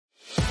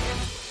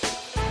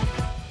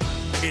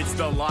It's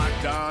the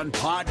Locked On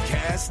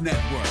Podcast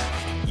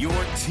Network, your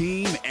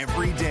team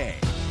every day.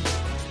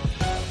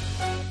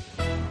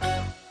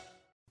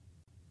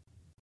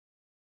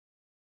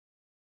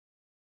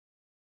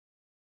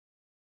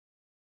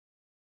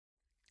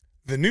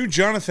 The new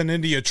Jonathan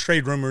India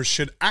trade rumors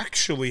should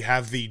actually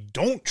have the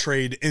Don't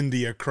Trade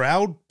India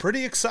crowd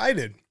pretty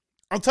excited.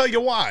 I'll tell you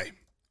why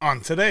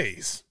on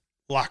today's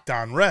Locked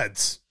On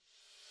Reds.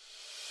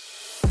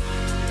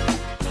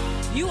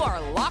 You are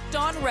Locked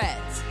On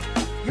Reds,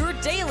 your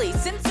daily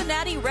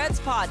Cincinnati Reds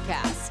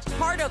podcast,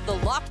 part of the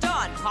Locked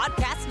On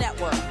Podcast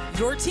Network,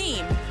 your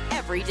team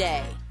every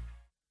day.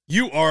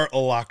 You are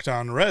Locked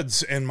On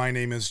Reds, and my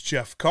name is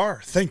Jeff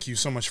Carr. Thank you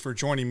so much for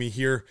joining me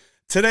here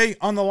today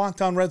on the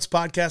Locked On Reds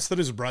podcast that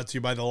is brought to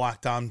you by the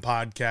Locked On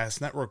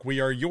Podcast Network. We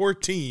are your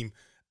team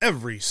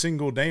every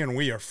single day, and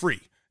we are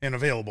free and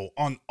available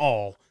on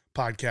all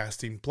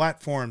podcasting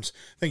platforms.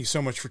 Thank you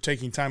so much for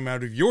taking time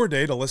out of your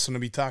day to listen to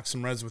me talk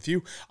some Reds with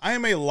you. I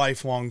am a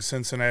lifelong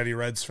Cincinnati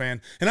Reds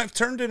fan, and I've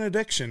turned an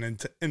addiction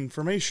into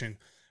information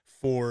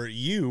for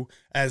you,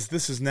 as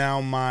this is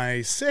now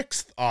my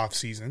sixth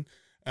offseason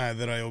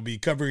that I will be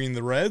covering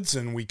the Reds,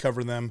 and we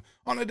cover them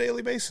on a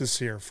daily basis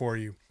here for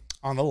you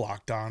on the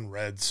Locked On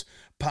Reds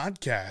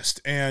podcast.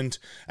 And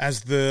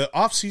as the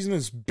offseason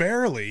is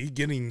barely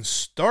getting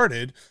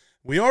started,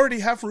 we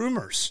already have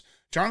rumors.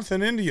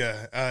 Jonathan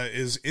India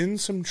is in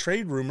some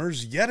trade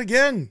rumors yet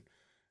again.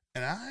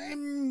 And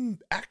I'm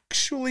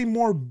actually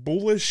more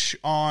bullish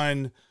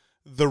on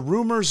the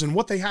rumors and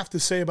what they have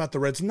to say about the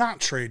Reds not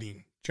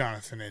trading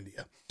Jonathan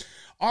India.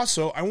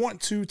 Also, I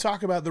want to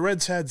talk about the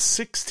Reds had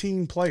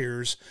 16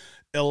 players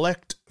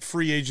elect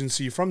free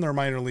agency from their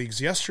minor leagues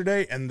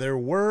yesterday, and there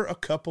were a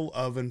couple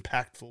of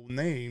impactful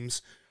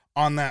names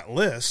on that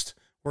list.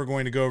 We're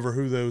going to go over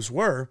who those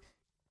were.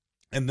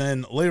 And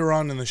then later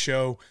on in the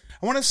show,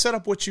 I want to set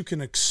up what you can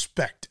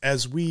expect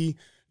as we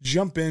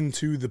jump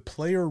into the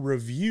player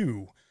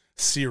review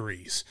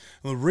series.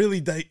 We're really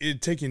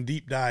taking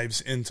deep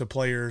dives into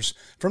players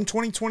from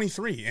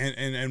 2023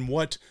 and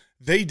what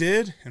they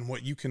did and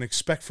what you can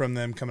expect from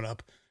them coming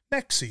up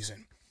next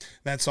season.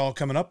 That's all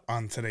coming up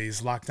on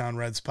today's Locked On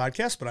Reds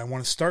podcast, but I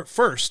want to start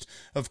first,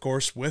 of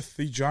course, with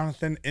the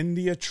Jonathan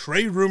India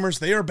trade rumors.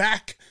 They are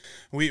back.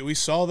 We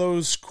saw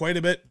those quite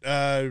a bit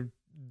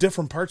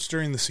different parts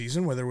during the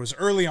season, whether it was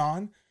early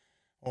on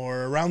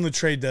or around the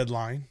trade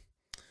deadline.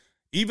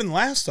 Even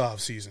last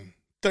offseason,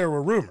 there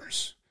were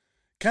rumors.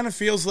 Kind of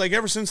feels like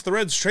ever since the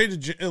Reds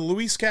traded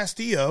Luis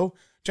Castillo,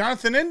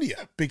 Jonathan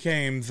India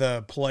became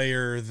the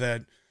player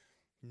that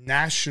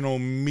national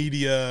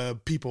media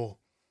people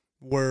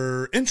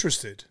were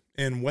interested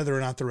in whether or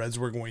not the Reds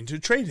were going to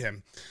trade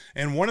him.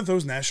 And one of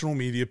those national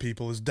media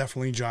people is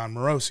definitely Jon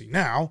Morosi.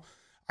 Now,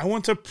 I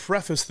want to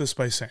preface this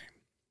by saying,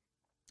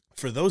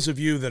 for those of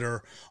you that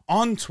are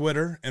on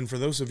Twitter and for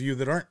those of you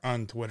that aren't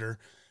on Twitter,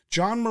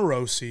 Jon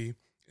Morosi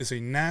is a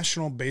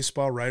national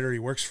baseball writer. He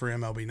works for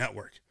MLB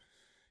Network.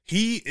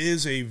 He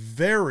is a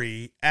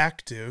very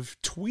active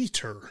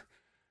tweeter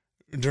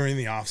during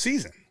the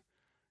offseason.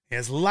 He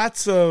has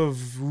lots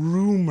of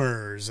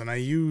rumors, and I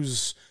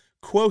use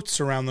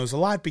quotes around those a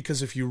lot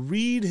because if you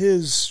read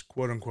his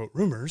quote-unquote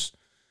rumors,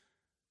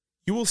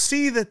 you will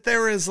see that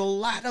there is a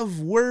lot of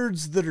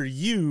words that are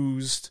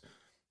used,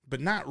 but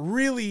not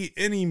really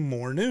any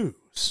more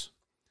news.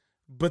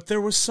 But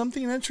there was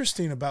something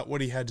interesting about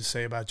what he had to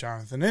say about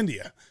Jonathan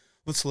India.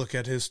 Let's look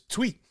at his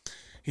tweet.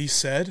 He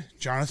said,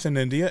 Jonathan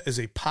India is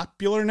a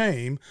popular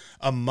name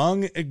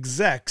among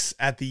execs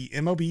at the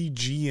MLB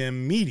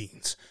GM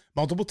meetings.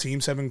 Multiple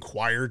teams have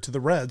inquired to the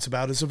Reds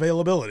about his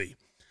availability.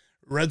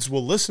 Reds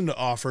will listen to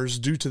offers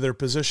due to their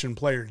position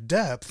player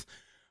depth,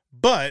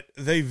 but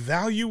they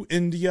value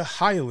India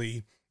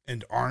highly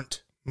and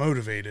aren't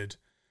motivated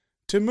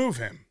to move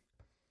him.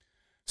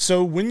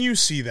 So when you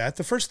see that,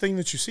 the first thing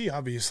that you see,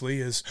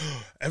 obviously, is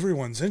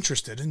everyone's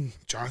interested in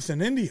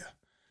Jonathan India.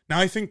 Now,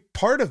 I think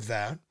part of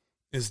that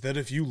is that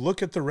if you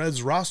look at the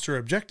Reds roster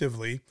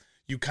objectively,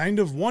 you kind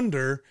of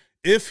wonder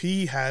if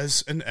he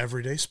has an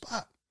everyday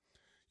spot.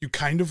 You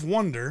kind of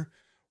wonder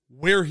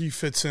where he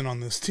fits in on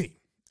this team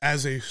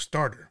as a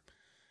starter.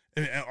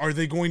 Are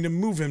they going to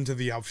move him to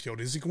the outfield?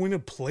 Is he going to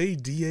play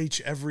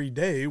DH every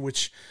day?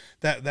 Which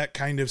that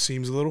kind of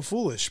seems a little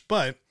foolish.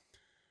 But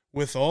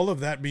with all of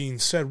that being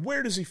said,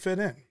 where does he fit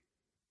in?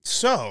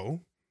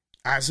 So,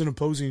 as an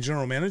opposing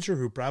general manager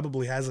who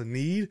probably has a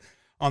need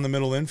on the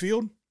middle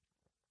infield,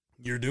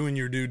 you're doing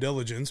your due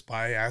diligence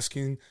by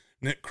asking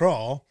Nick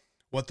Krall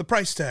what the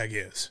price tag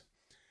is.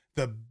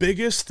 The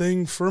biggest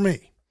thing for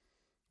me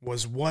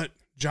was what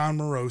Jon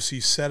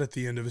Morosi said at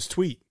the end of his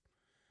tweet.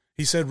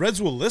 He said,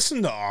 Reds will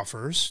listen to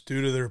offers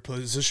due to their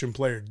position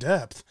player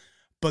depth,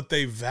 but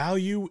they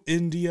value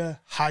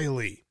India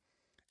highly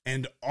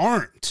and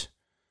aren't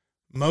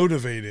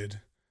motivated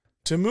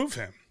to move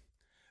him.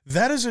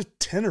 That is a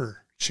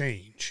tenor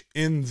change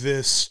in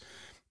this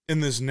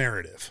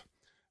narrative.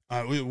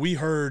 We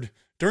heard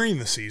during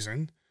the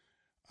season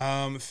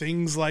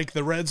things like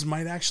the Reds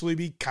might actually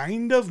be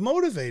kind of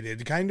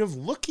motivated, kind of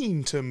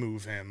looking to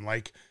move him.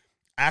 Like,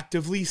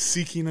 actively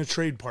seeking a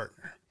trade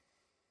partner.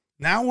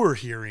 Now we're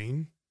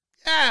hearing,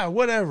 yeah,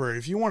 whatever.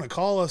 If you want to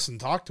call us and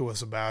talk to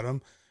us about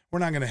him, we're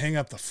not going to hang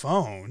up the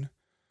phone,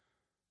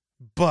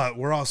 but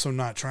we're also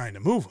not trying to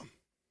move him.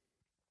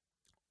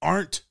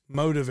 Aren't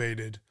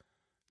motivated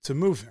to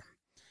move him.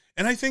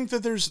 And I think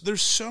that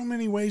there's so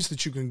many ways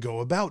that you can go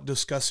about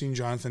discussing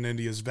Jonathan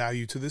India's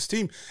value to this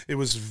team. It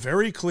was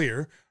very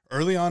clear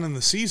early on in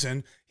the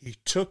season, he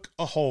took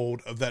a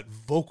hold of that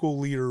vocal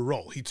leader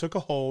role. He took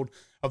a hold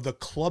of the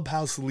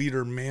clubhouse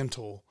leader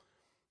mantle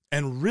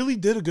and really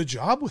did a good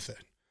job with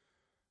it.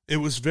 It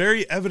was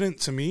very evident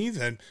to me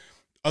that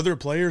other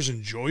players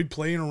enjoyed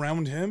playing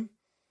around him.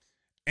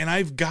 And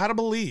I've got to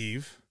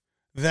believe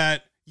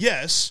that,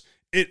 yes,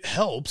 it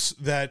helps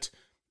that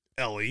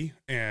Ellie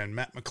and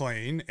Matt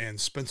McClain and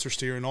Spencer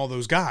Steer and all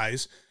those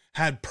guys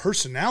had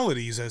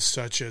personalities as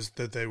such as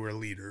that they were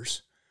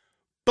leaders.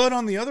 But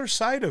on the other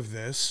side of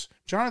this,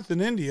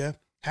 Jonathan India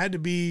had to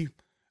be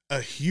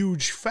a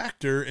huge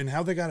factor in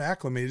how they got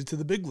acclimated to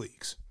the big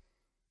leagues.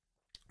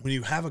 When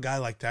you have a guy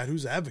like that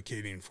who's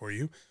advocating for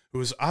you, who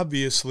is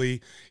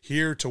obviously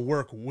here to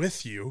work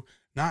with you,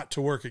 not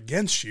to work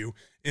against you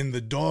in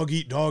the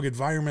dog-eat-dog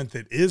environment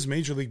that is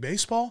Major League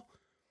Baseball,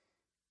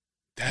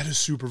 that is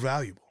super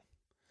valuable.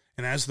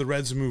 And as the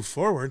Reds move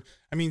forward,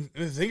 I mean,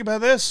 think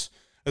about this,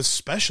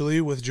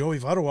 especially with Joey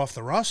Votto off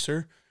the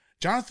roster,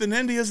 Jonathan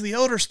India is the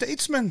elder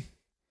statesman.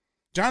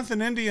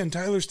 Jonathan India and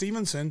Tyler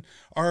Stevenson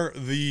are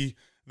the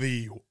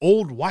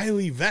old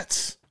wily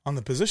vets on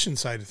the position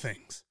side of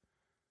things.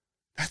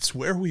 That's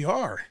where we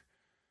are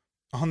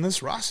on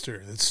this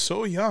roster that's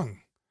so young.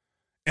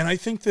 And I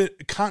think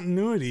that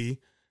continuity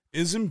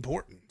is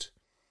important.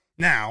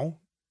 Now,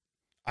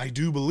 I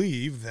do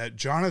believe that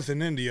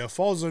Jonathan India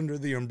falls under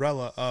the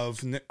umbrella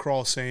of Nick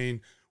Krall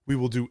saying, we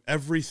will do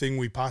everything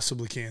we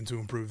possibly can to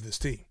improve this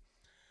team.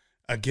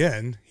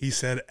 Again, he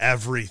said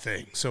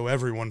everything. So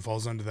everyone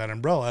falls under that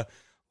umbrella.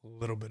 A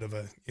little bit of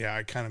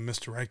I kind of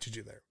misdirected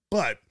you there.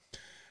 But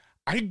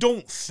I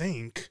don't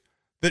think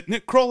that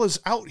Nick Krall is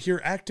out here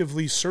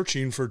actively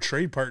searching for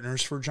trade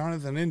partners for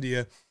Jonathan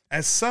India,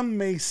 as some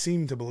may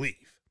seem to believe.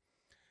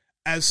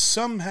 As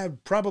some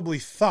have probably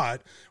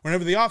thought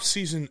whenever the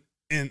offseason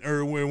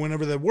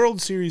whenever the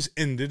World Series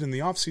ended and the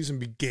offseason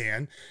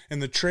began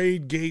and the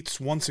trade gates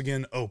once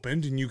again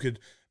opened and you could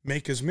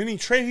make as many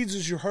trades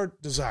as your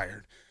heart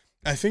desired,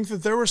 I think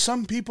that there were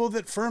some people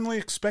that firmly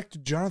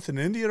expected Jonathan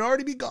India to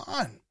already be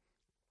gone.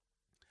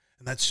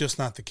 And that's just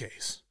not the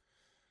case.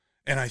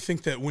 And I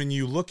think that when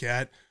you look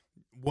at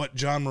what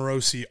John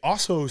Morosi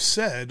also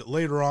said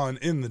later on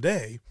in the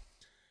day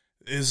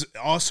is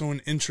also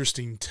an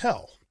interesting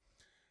tell.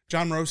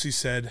 John Morosi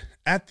said,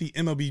 at the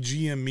MLB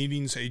GM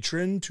meetings, a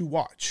trend to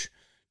watch.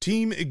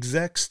 Team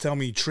execs tell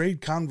me trade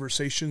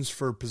conversations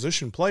for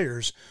position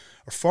players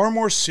are far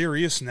more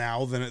serious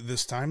now than at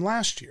this time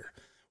last year.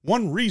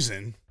 One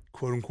reason,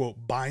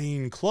 quote-unquote,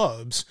 buying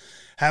clubs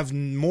have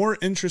more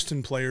interest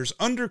in players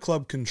under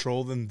club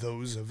control than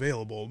those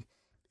available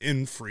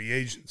in free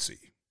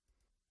agency.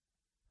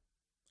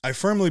 I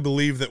firmly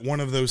believe that one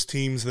of those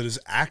teams that is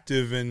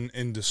active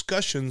in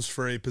discussions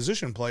for a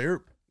position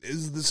player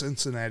is the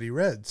Cincinnati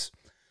Reds.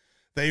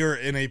 They are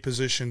in a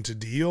position to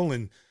deal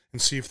and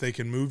see if they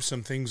can move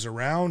some things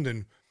around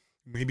and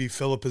maybe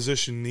fill a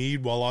position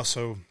need while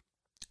also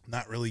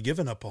not really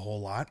giving up a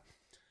whole lot.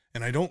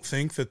 And I don't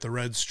think that the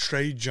Reds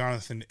trade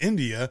Jonathan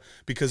India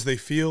because they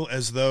feel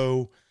as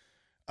though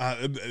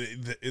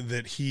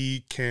that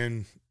he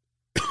can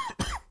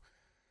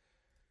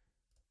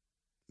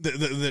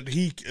that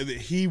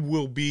he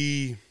will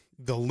be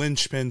the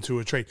linchpin to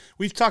a trade.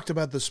 We've talked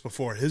about this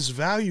before. His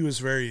value is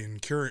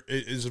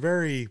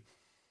very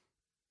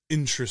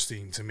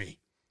interesting to me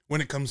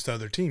when it comes to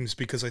other teams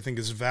because I think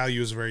his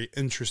value is very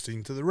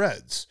interesting to the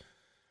Reds.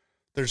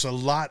 There's a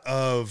lot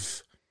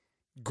of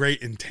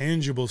great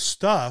intangible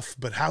stuff,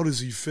 but how does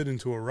he fit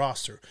into a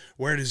roster?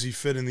 Where does he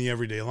fit in the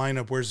everyday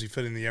lineup? Where does he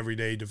fit in the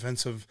everyday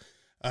defensive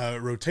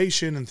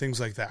rotation and things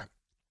like that?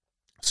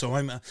 So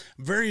I'm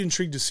very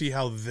intrigued to see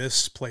how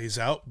this plays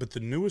out, but the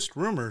newest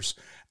rumors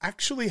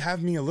actually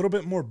have me a little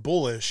bit more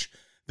bullish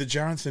that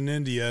Jonathan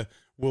India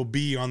will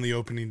be on the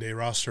opening day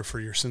roster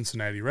for your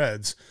Cincinnati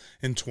Reds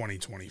in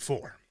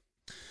 2024.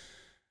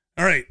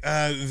 All right,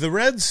 the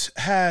Reds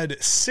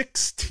had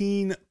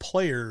 16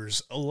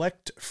 players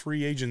elect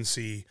free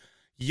agency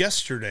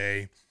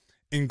yesterday,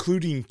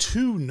 including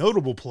 2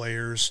 notable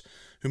players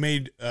who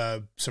made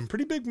some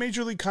pretty big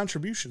major league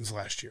contributions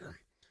last year.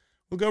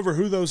 We'll go over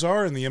who those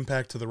are and the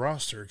impact to the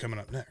roster coming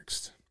up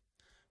next.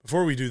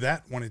 Before we do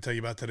that, I want to tell you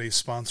about today's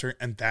sponsor,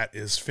 and that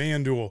is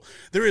FanDuel.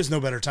 There is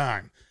no better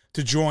time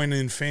to join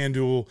in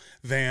FanDuel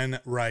than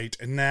right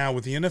now.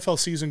 With the NFL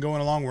season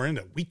going along, we're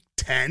into week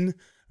 10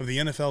 of the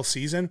NFL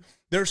season.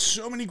 There are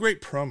so many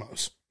great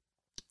promos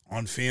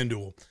on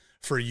FanDuel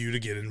for you to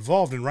get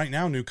involved. And right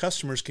now, new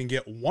customers can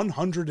get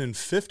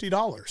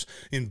 $150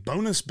 in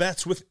bonus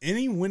bets with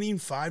any winning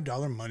 $5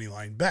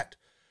 moneyline bet.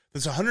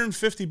 That's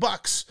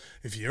 $150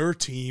 if your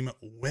team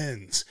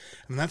wins.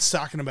 And that's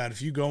talking about if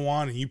you go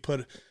on and you put,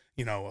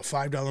 a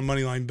 $5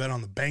 moneyline bet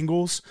on the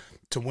Bengals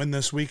to win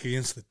this week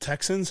against the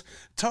Texans.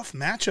 Tough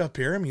matchup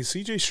here. I mean,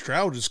 C.J.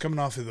 Stroud is coming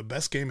off of the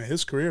best game of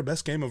his career,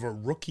 best game of a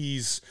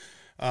rookie's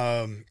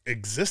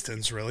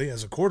existence, really,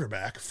 as a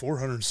quarterback.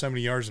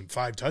 470 yards and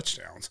 5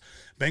 touchdowns.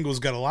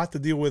 Bengals got a lot to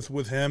deal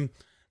with him.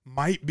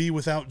 Might be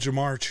without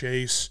Jamar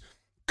Chase.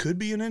 Could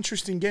be an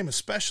interesting game,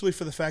 especially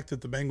for the fact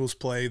that the Bengals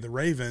play the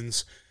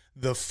Ravens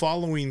the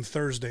following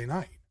Thursday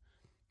night,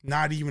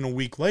 not even a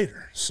week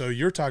later. So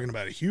you're talking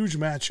about a huge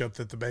matchup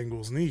that the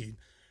Bengals need.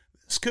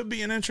 This could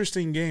be an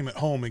interesting game at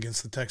home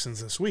against the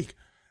Texans this week.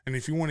 And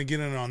if you want to get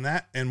in on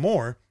that and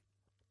more,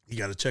 you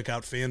got to check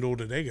out FanDuel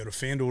today. Go to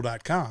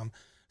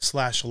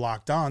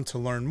FanDuel.com/lockedon to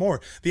learn more.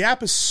 The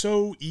app is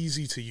so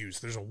easy to use.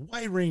 There's a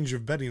wide range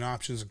of betting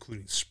options,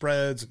 including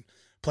spreads and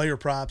player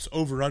props,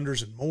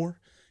 over-unders, and more.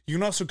 You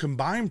can also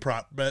combine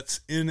prop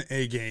bets in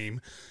a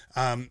game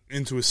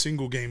into a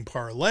single game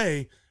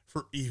parlay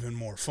for even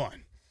more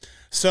fun.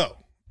 So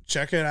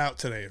check it out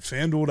today at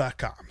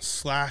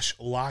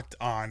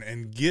FanDuel.com/lockedon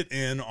and get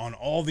in on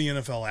all the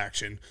NFL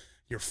action.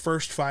 Your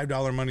first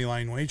 $5 money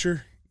line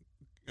wager,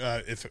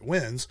 if it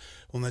wins,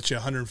 will net you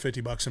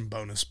 $150 in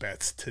bonus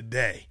bets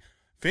today.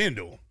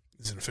 FanDuel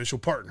is an official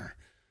partner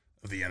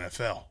of the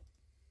NFL.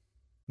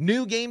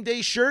 New game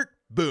day shirt?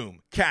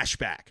 Boom,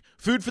 cashback.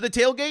 Food for the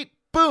tailgate?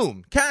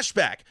 Boom,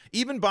 cashback.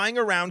 Even buying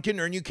a round can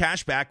earn you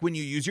cash back when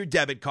you use your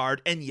debit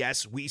card. And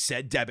yes, we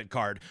said debit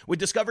card. With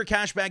Discover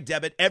Cashback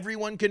Debit,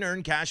 everyone can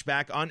earn cash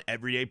back on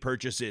everyday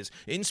purchases.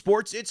 In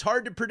sports, it's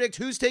hard to predict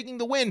who's taking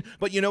the win,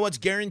 but you know what's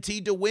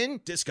guaranteed to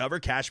win? Discover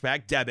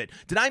Cashback Debit.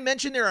 Did I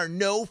mention there are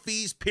no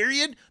fees,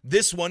 period?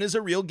 This one is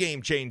a real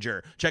game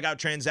changer. Check out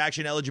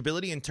transaction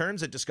eligibility and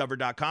terms at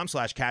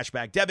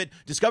discover.com/cashbackdebit.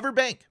 Discover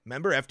Bank,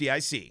 member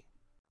FDIC.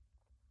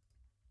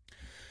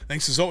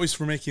 Thanks as always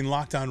for making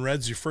Locked On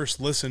Reds your first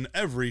listen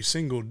every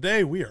single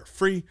day. We are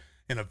free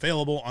and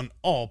available on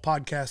all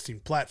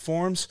podcasting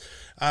platforms.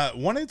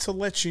 Wanted to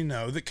let you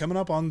know that coming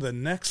up on the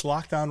next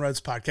Locked On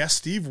Reds podcast,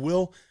 Steve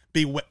will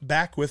be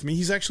back with me.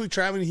 He's actually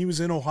traveling. He was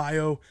in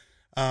Ohio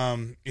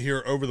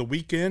here over the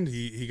weekend.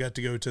 He got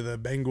to go to the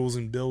Bengals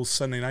and Bills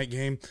Sunday night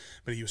game,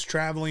 but he was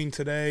traveling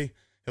today.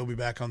 He'll be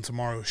back on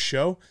tomorrow's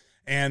show,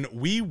 and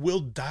we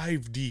will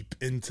dive deep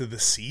into the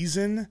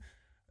season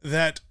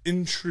that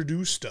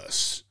introduced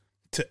us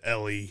to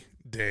Elly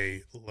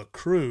De La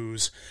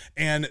Cruz,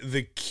 and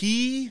the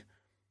key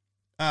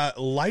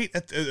light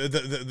at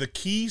the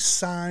key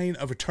sign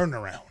of a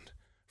turnaround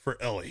for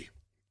Elly.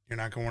 You're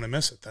not going to want to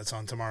miss it. That's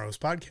on tomorrow's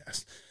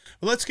podcast.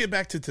 But let's get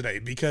back to today,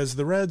 because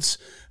the Reds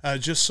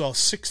just saw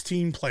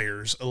 16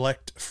 players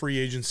elect free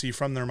agency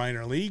from their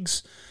minor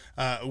leagues,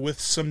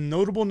 with some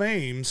notable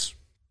names,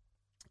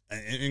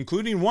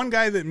 including one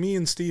guy that me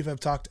and Steve have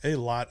talked a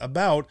lot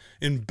about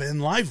in Ben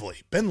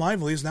Lively. Ben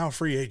Lively is now a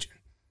free agent.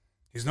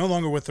 He's no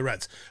longer with the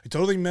Reds. I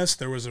totally missed.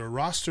 There was a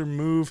roster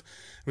move.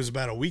 It was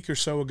about a week or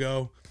so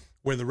ago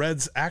where the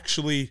Reds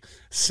actually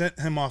sent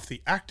him off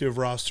the active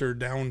roster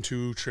down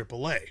to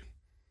AAA.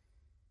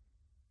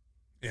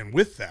 And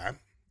with that,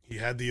 he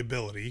had the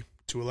ability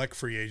to elect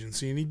free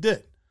agency, and he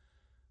did.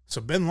 So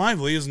Ben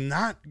Lively is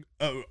not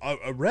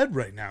a Red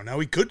right now.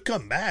 Now, he could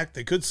come back.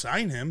 They could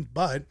sign him,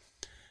 but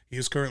he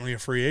is currently a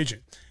free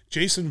agent.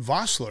 Jason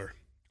Vossler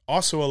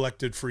also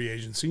elected free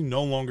agency,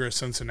 no longer a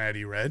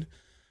Cincinnati Red.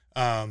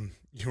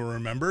 You'll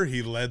remember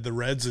he led the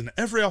Reds in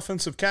every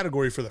offensive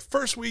category for the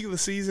first week of the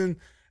season,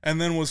 and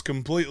then was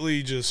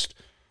completely just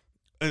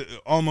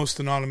almost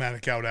an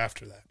automatic out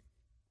after that.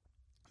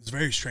 It's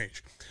very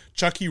strange.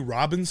 Chucky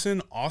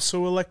Robinson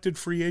also elected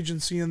free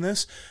agency in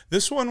this.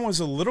 This one was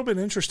a little bit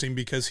interesting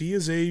because he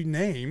is a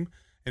name,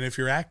 and if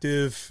you're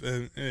active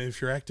in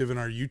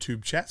our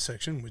YouTube chat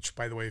section, which,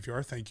 by the way, if you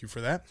are, thank you for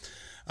that.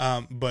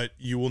 But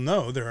you will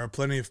know there are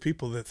plenty of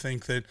people that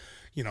think that,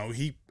 you know,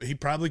 he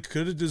probably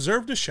could have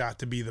deserved a shot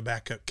to be the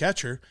backup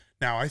catcher.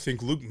 Now, I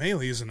think Luke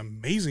Maile is an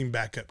amazing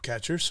backup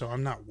catcher, so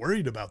I'm not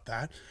worried about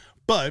that.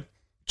 But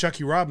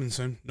Chucky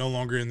Robinson, no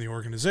longer in the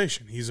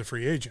organization. He's a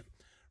free agent.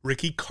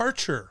 Ricky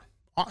Karcher,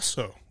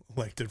 also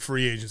elected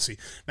free agency.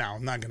 Now,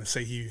 I'm not going to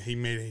say he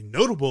made a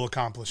notable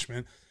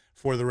accomplishment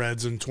for the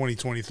Reds in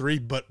 2023,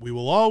 but we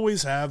will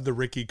always have the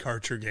Ricky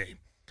Karcher game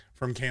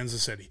from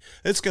Kansas City.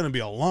 It's going to be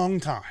a long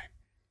time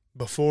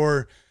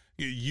before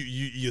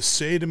you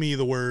say to me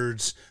the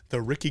words,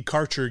 the Ricky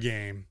Karcher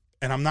game,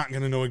 and I'm not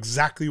going to know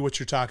exactly what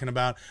you're talking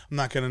about. I'm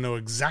not going to know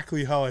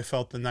exactly how I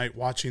felt the night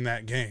watching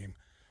that game.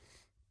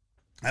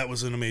 That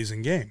was an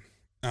amazing game.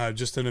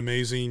 Just an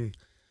amazing,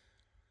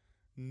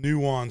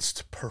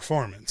 nuanced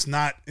performance.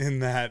 Not in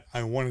that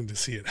I wanted to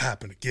see it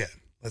happen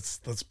again.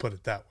 Let's put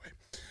it that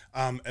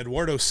way.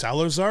 Eduardo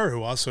Salazar,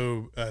 who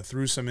also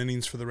threw some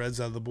innings for the Reds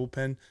out of the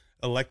bullpen,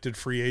 elected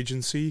free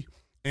agency.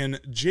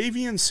 And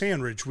Javian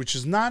Sandridge, which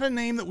is not a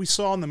name that we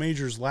saw in the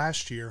majors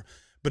last year,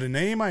 but a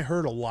name I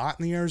heard a lot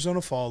in the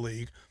Arizona Fall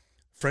League.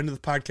 Friend of the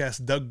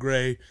podcast, Doug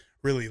Gray,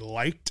 really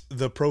liked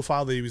the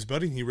profile that he was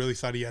building. He really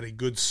thought he had a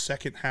good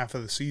second half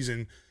of the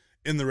season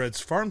in the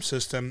Reds farm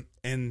system,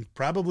 and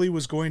probably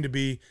was going to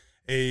be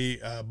a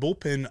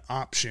bullpen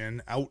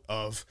option out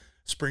of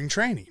spring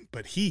training.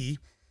 But he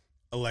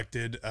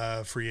elected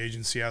free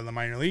agency out of the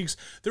minor leagues.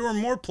 There were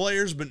more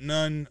players, but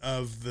none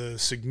of the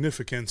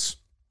significance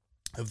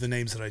of the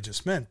names that I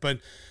just meant. But,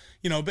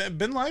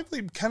 Ben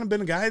Lively kind of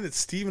been a guy that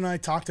Steve and I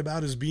talked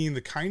about as being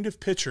the kind of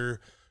pitcher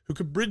who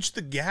could bridge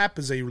the gap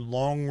as a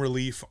long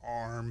relief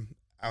arm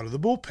out of the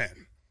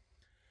bullpen.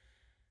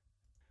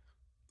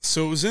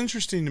 So it was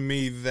interesting to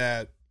me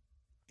that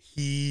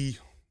he,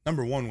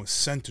 number one, was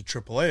sent to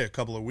AAA a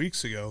couple of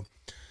weeks ago,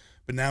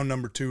 but now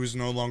number two is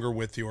no longer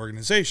with the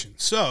organization.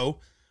 So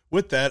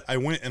with that, I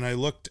went and I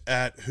looked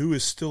at who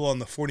is still on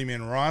the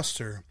 40-man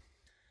roster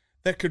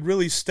that could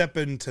really step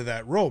into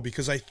that role,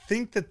 because I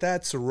think that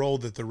that's a role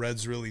that the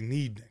Reds really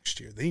need next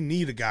year. They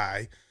need a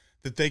guy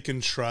that they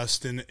can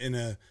trust in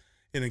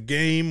a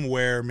game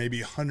where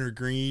maybe Hunter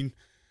Green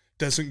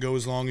doesn't go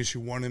as long as you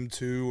want him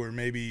to, or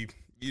maybe,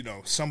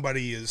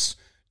 somebody is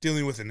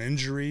dealing with an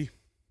injury,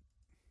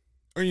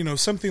 or,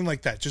 something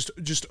like that.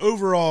 Just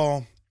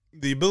overall,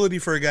 the ability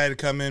for a guy to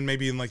come in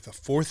maybe in like the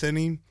fourth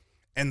inning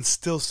and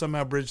still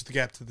somehow bridge the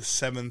gap to the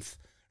seventh,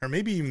 or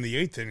maybe even the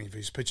eighth inning if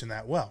he's pitching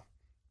that well.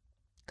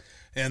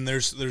 And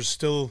there's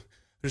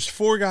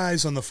four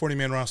guys on the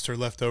 40-man roster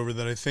left over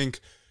that I think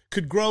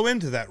could grow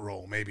into that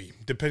role, maybe,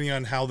 depending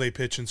on how they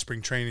pitch in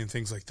spring training and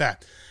things like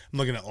that. I'm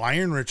looking at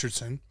Lyon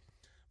Richardson,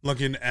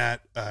 looking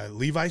at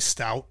Levi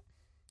Stout,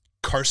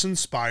 Carson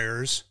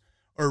Spires,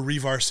 or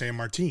Revar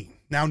Sanmartin.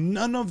 Now,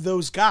 none of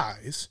those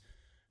guys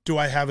do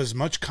I have as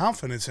much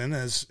confidence in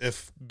as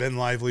if Ben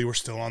Lively were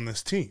still on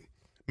this team.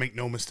 Make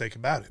no mistake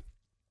about it.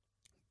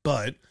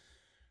 But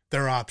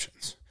they're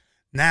options.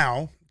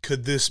 Now,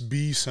 could this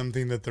be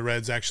something that the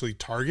Reds actually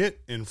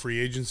target in free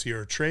agency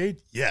or trade?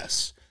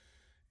 Yes.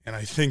 And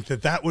I think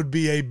that would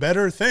be a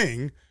better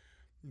thing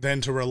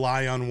than to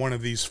rely on one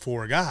of these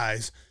four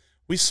guys.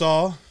 We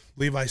saw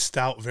Levi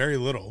Stout very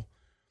little.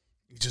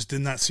 He just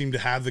did not seem to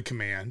have the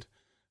command.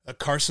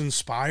 Carson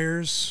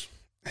Spires,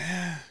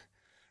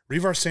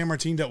 Revar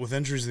Sanmartin dealt with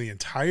injuries the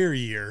entire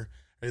year.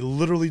 I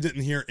literally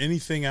didn't hear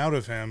anything out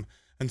of him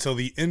until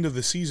the end of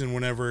the season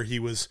whenever he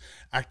was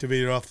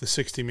activated off the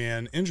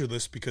 60-man injured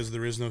list, because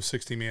there is no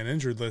 60-man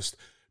injured list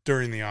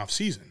during the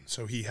offseason.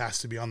 So he has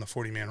to be on the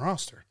 40-man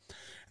roster.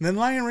 And then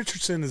Lyon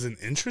Richardson is an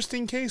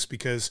interesting case,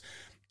 because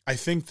I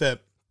think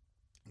that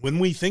when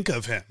we think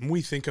of him,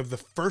 we think of the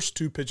first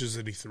two pitches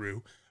that he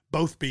threw,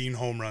 both being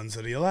home runs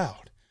that he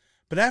allowed.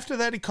 But after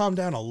that, he calmed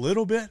down a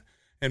little bit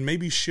and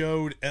maybe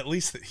showed at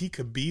least that he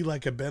could be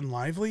like a Ben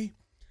Lively.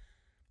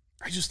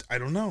 I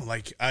don't know.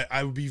 Like,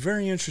 I would be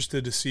very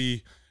interested to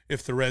see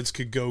if the Reds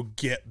could go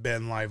get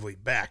Ben Lively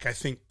back. I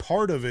think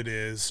part of it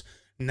is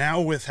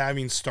now with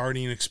having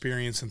starting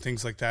experience and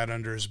things like that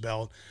under his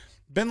belt,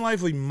 Ben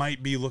Lively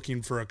might be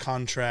looking for a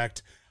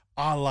contract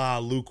a la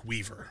Luke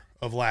Weaver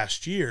of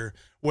last year,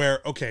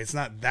 where, okay, it's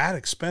not that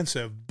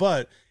expensive,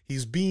 but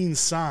he's being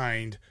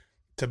signed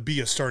to be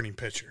a starting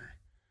pitcher.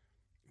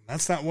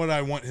 That's not what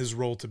I want his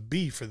role to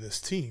be for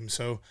this team.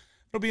 So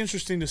it'll be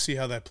interesting to see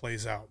how that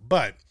plays out.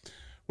 But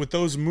with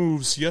those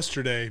moves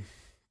yesterday,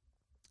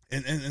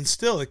 and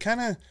still, it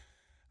kind of,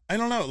 I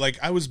don't know, like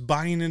I was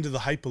buying into the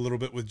hype a little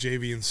bit with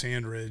JV and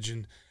Sandridge,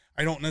 and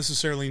I don't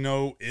necessarily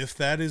know if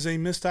that is a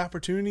missed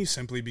opportunity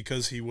simply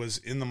because he was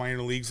in the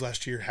minor leagues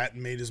last year,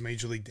 hadn't made his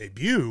major league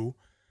debut,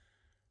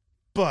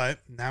 but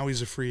now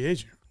he's a free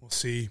agent. We'll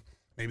see.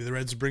 Maybe the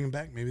Reds bring him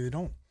back, maybe they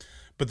don't.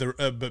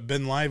 But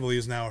Ben Lively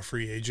is now a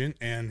free agent,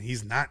 and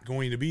he's not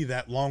going to be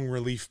that long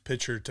relief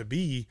pitcher to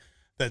be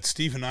that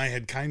Steve and I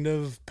had kind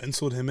of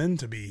penciled him in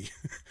to be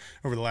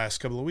over the last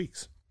couple of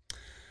weeks.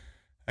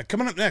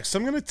 Coming up next,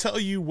 I'm going to tell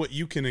you what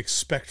you can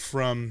expect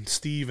from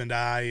Steve and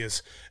I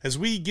as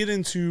we get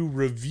into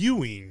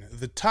reviewing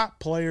the top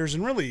players,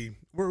 and really,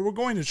 we're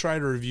going to try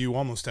to review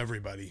almost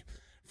everybody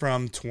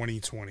from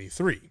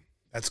 2023.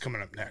 That's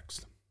coming up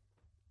next.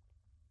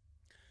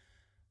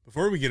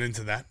 Before we get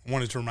into that, I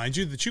wanted to remind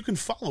you that you can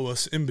follow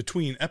us in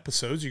between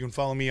episodes. You can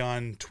follow me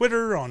on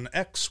Twitter, on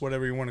X,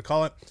 whatever you want to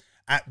call it,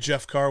 at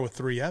Jeff Carr with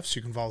 3 Fs.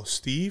 You can follow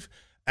Steve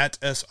at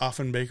S.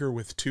 Offenbaker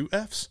with 2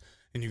 Fs.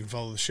 And you can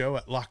follow the show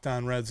at Locked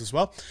On Reds as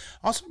well.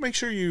 Also, make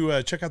sure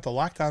you check out the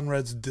Locked On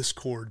Reds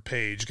Discord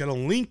page. Got a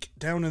link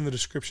down in the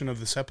description of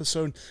this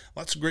episode.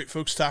 Lots of great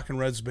folks talking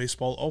Reds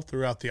baseball all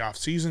throughout the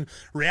offseason,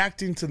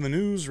 reacting to the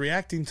news,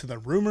 reacting to the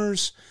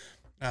rumors.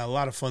 A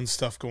lot of fun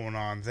stuff going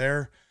on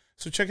there.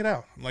 So check it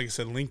out. Like I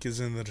said, link is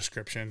in the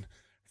description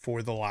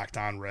for the Locked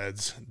On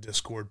Reds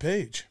Discord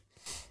page.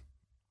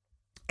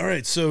 All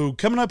right, so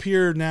coming up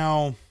here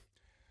now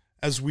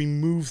as we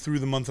move through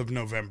the month of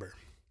November,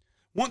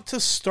 want to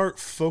start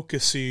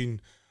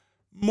focusing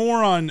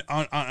more on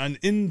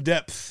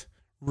in-depth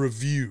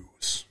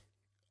reviews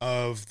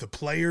of the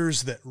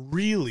players that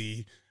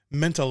really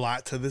meant a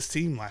lot to this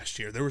team last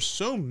year. There were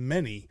so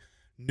many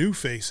new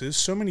faces,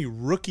 so many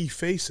rookie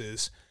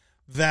faces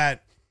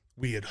that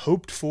we had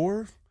hoped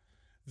for,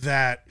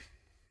 that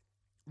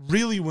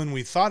really when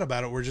we thought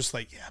about it, we're just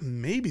like, yeah,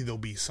 maybe there'll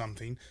be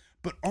something,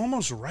 but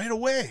almost right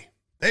away,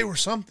 they were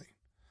something.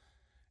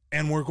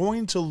 And we're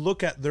going to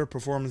look at their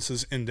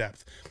performances in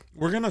depth.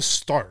 We're going to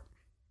start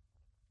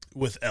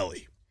with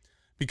Ellie,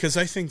 because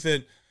I think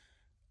that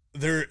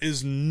there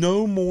is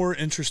no more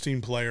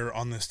interesting player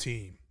on this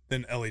team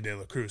than Elly De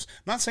La Cruz.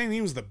 I'm not saying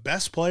he was the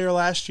best player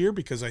last year,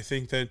 because I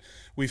think that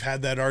we've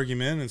had that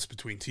argument. It's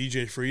between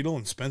TJ Friedel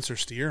and Spencer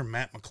Steer and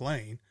Matt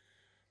McLean.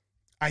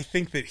 I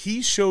think that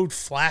he showed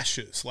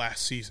flashes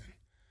last season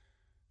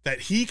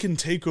that he can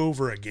take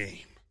over a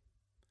game,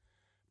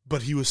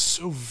 but he was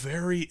so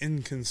very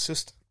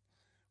inconsistent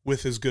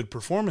with his good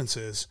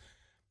performances.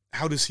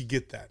 How does he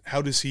get that?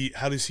 How does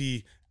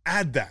he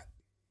add that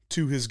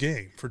to his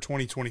game for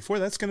 2024?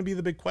 That's going to be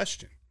the big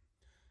question.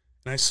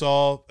 And I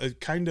saw a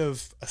kind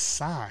of a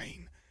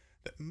sign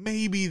that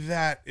maybe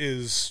that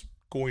is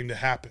going to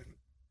happen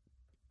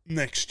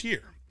next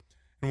year.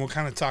 And we'll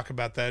kind of talk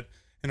about that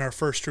in our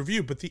first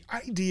review. But the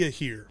idea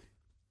here,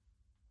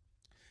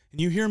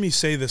 and you hear me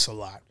say this a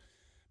lot,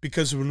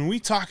 because when we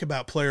talk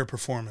about player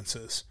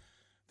performances,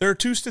 there are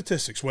two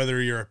statistics,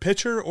 whether you're a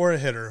pitcher or a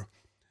hitter.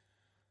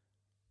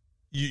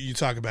 You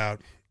talk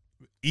about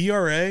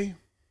ERA,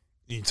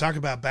 you talk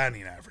about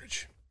batting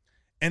average.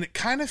 And it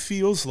kind of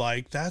feels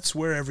like that's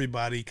where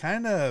everybody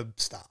kind of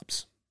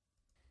stops.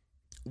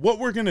 What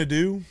we're going to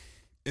do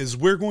is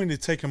we're going to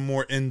take a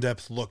more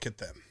in-depth look at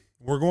them.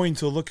 We're going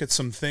to look at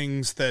some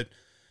things that,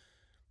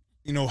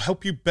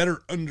 help you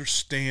better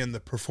understand the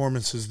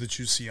performances that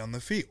you see on the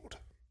field.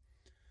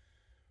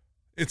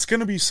 It's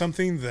going to be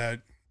something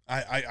that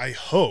I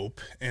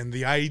hope, and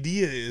the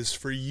idea is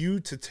for you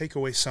to take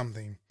away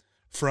something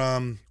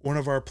from one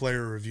of our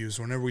player reviews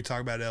whenever we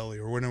talk about Elly,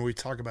 or whenever we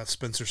talk about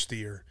Spencer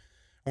Steer,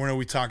 or whenever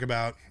we talk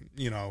about,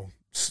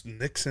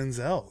 Nick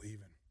Senzel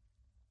even.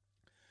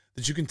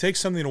 That you can take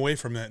something away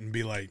from it and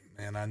be like,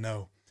 man, I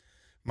know.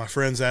 My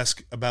friends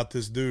ask about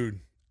this dude.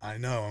 I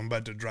know. I'm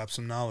about to drop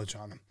some knowledge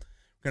on him.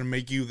 I'm going to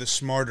make you the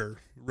smarter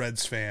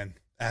Reds fan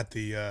at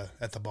the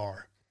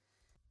bar.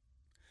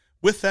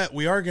 With that,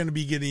 we are going to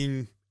be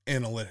getting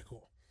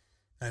analytical.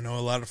 I know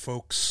a lot of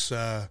folks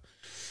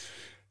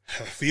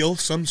feel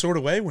some sort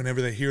of way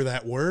whenever they hear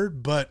that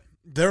word, but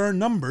there are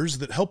numbers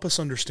that help us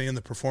understand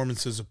the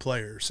performances of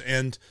players.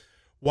 And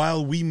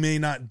while we may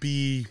not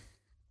be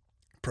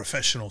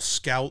professional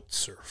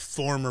scouts or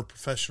former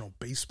professional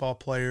baseball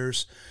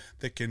players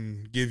that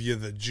can give you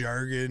the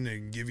jargon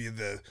and give you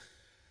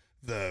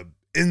the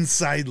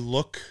inside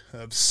look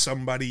of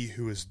somebody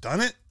who has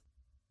done it,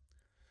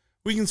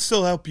 we can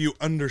still help you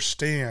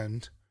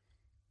understand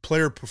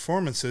player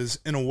performances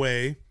in a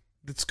way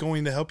that's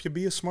going to help you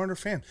be a smarter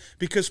fan.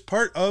 Because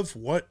part of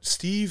what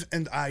Steve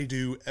and I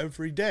do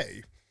every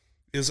day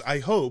is, I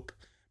hope,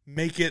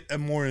 make it a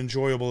more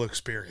enjoyable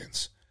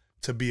experience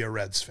to be a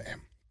Reds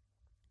fan.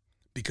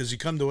 Because you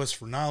come to us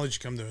for knowledge, you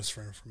come to us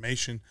for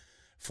information,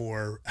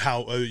 for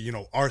how,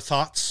 our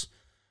thoughts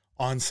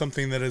on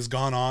something that has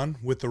gone on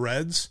with the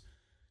Reds.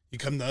 You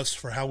come to us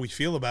for how we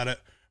feel about it.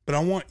 But I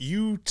want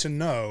you to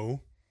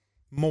know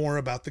more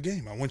about the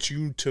game. I want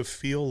you to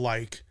feel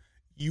like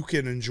you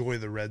can enjoy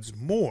the Reds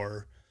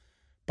more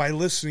by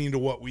listening to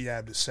what we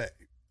have to say.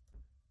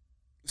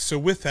 So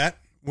with that,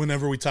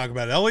 whenever we talk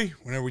about Elly,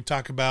 whenever we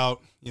talk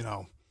about,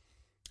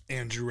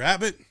 Andrew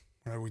Abbott,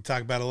 whenever we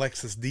talk about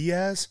Alexis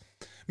Diaz,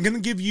 I'm going to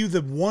give you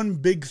the one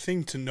big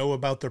thing to know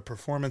about their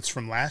performance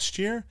from last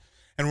year,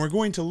 and we're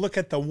going to look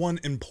at the one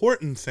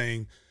important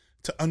thing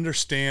to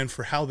understand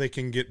for how they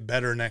can get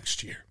better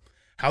next year,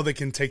 how they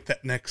can take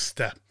that next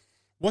step.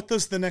 What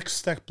does the next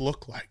step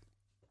look like?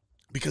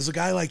 Because a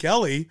guy like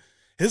Elly,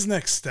 his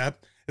next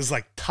step is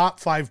like top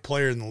 5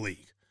 player in the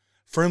league.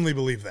 Firmly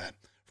believe that.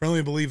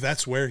 Firmly believe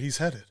that's where he's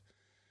headed.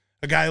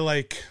 A guy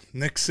like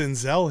Nick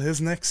Senzel,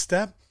 his next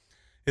step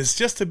is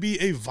just to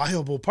be a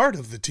viable part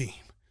of the team.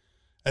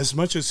 As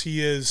much as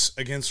he is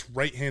against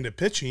right-handed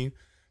pitching,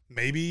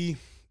 maybe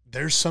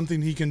there's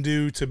something he can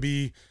do to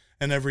be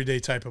an everyday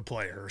type of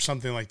player or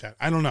something like that.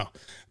 I don't know.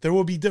 There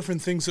will be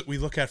different things that we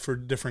look at for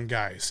different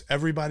guys.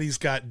 Everybody's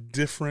got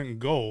different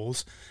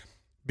goals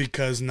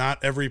because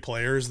not every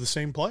player is the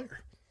same player.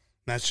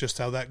 That's just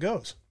how that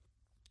goes.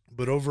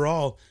 But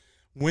overall,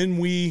 when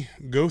we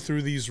go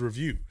through these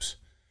reviews,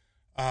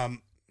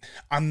 I'm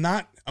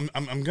going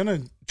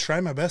to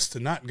try my best to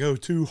not go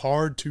too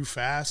hard, too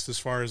fast as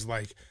far as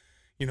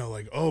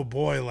oh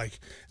boy,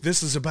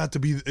 this is about to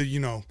be,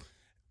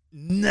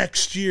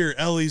 next year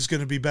Elly's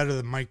going to be better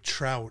than Mike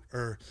Trout,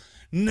 or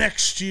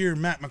next year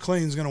Matt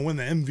McLean's going to win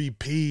the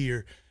MVP,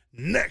 or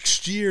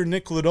next year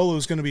Nick Lodolo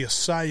is going to be a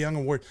Cy Young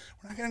Award.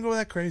 We're not going to go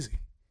that crazy.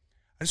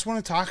 I just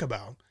want to talk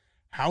about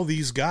how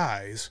these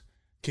guys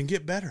can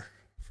get better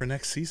for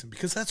next season,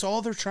 because that's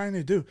all they're trying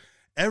to do.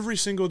 Every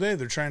single day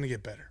they're trying to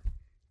get better.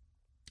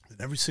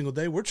 And every single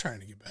day we're trying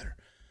to get better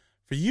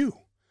for you.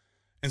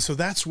 And so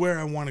that's where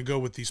I want to go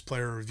with these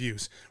player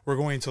reviews. We're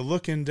going to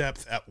look in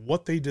depth at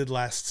what they did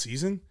last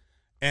season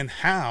and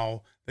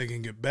how they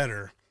can get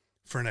better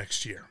for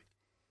next year.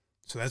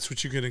 So that's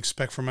what you can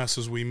expect from us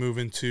as we move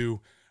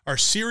into our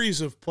series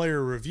of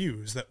player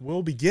reviews that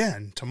will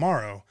begin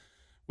tomorrow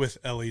with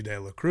Elly De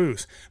La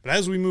Cruz. But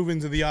as we move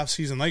into the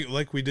offseason,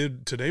 like we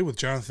did today with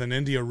Jonathan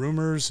India,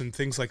 rumors and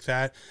things like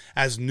that,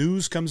 as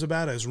news comes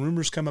about, as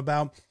rumors come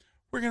about,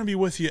 we're going to be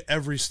with you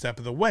every step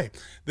of the way.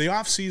 The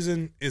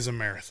offseason is a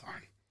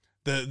marathon.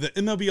 The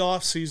MLB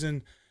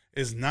offseason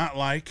is not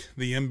like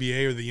the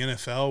NBA or the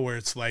NFL where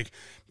it's like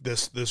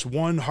this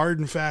one hard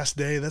and fast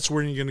day. That's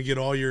where you're going to get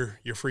all your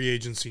free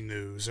agency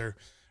news or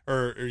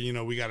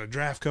we got a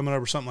draft coming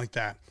up or something like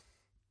that.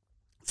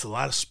 It's a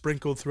lot of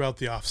sprinkled throughout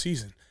the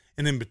offseason.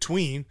 And in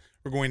between,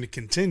 we're going to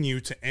continue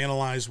to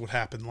analyze what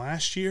happened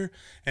last year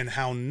and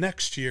how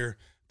next year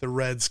the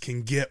Reds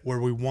can get where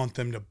we want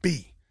them to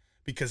be.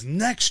 Because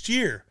next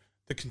year,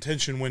 the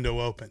contention window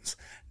opens.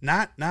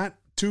 Not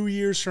 2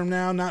 years from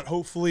now, not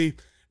hopefully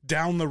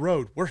down the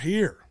road. We're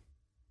here.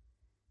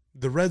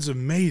 The Reds have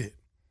made it.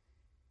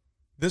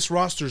 This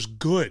roster's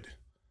good.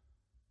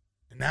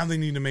 And now they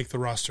need to make the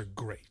roster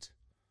great.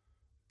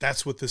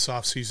 That's what this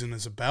offseason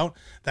is about.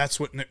 That's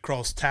what Nick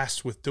Kral's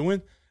tasked with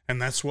doing.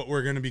 And that's what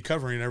we're going to be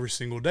covering every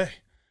single day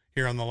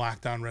here on the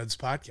Locked On Reds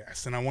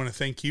podcast. And I want to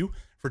thank you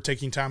for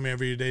taking time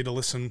every day to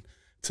listen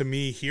to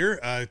me here.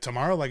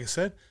 Tomorrow, like I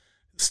said,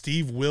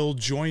 Steve will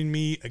join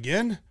me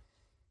again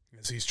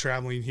as he's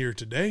traveling here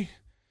today.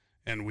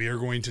 And we are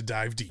going to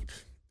dive deep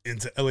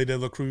into Elly De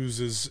La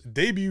Cruz's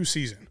debut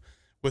season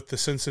with the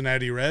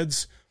Cincinnati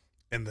Reds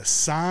and the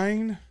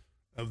sign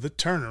of the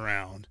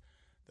turnaround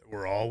that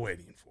we're all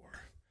waiting for.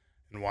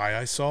 And why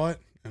I saw it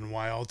and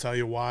why I'll tell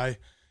you why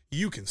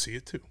you can see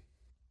it too.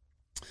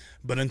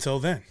 But until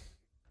then,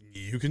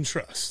 you can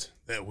trust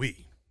that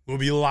we will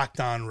be Locked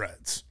On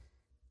Reds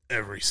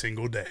every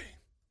single day.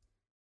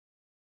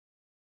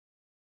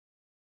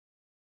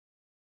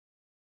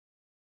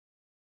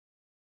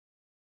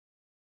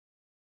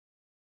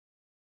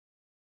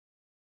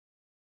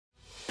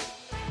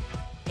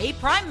 Hey,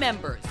 Prime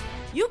members,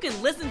 you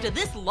can listen to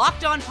this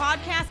Locked On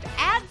podcast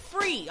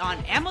ad-free on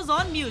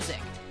Amazon Music.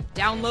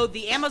 Download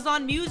the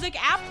Amazon Music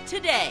app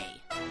today.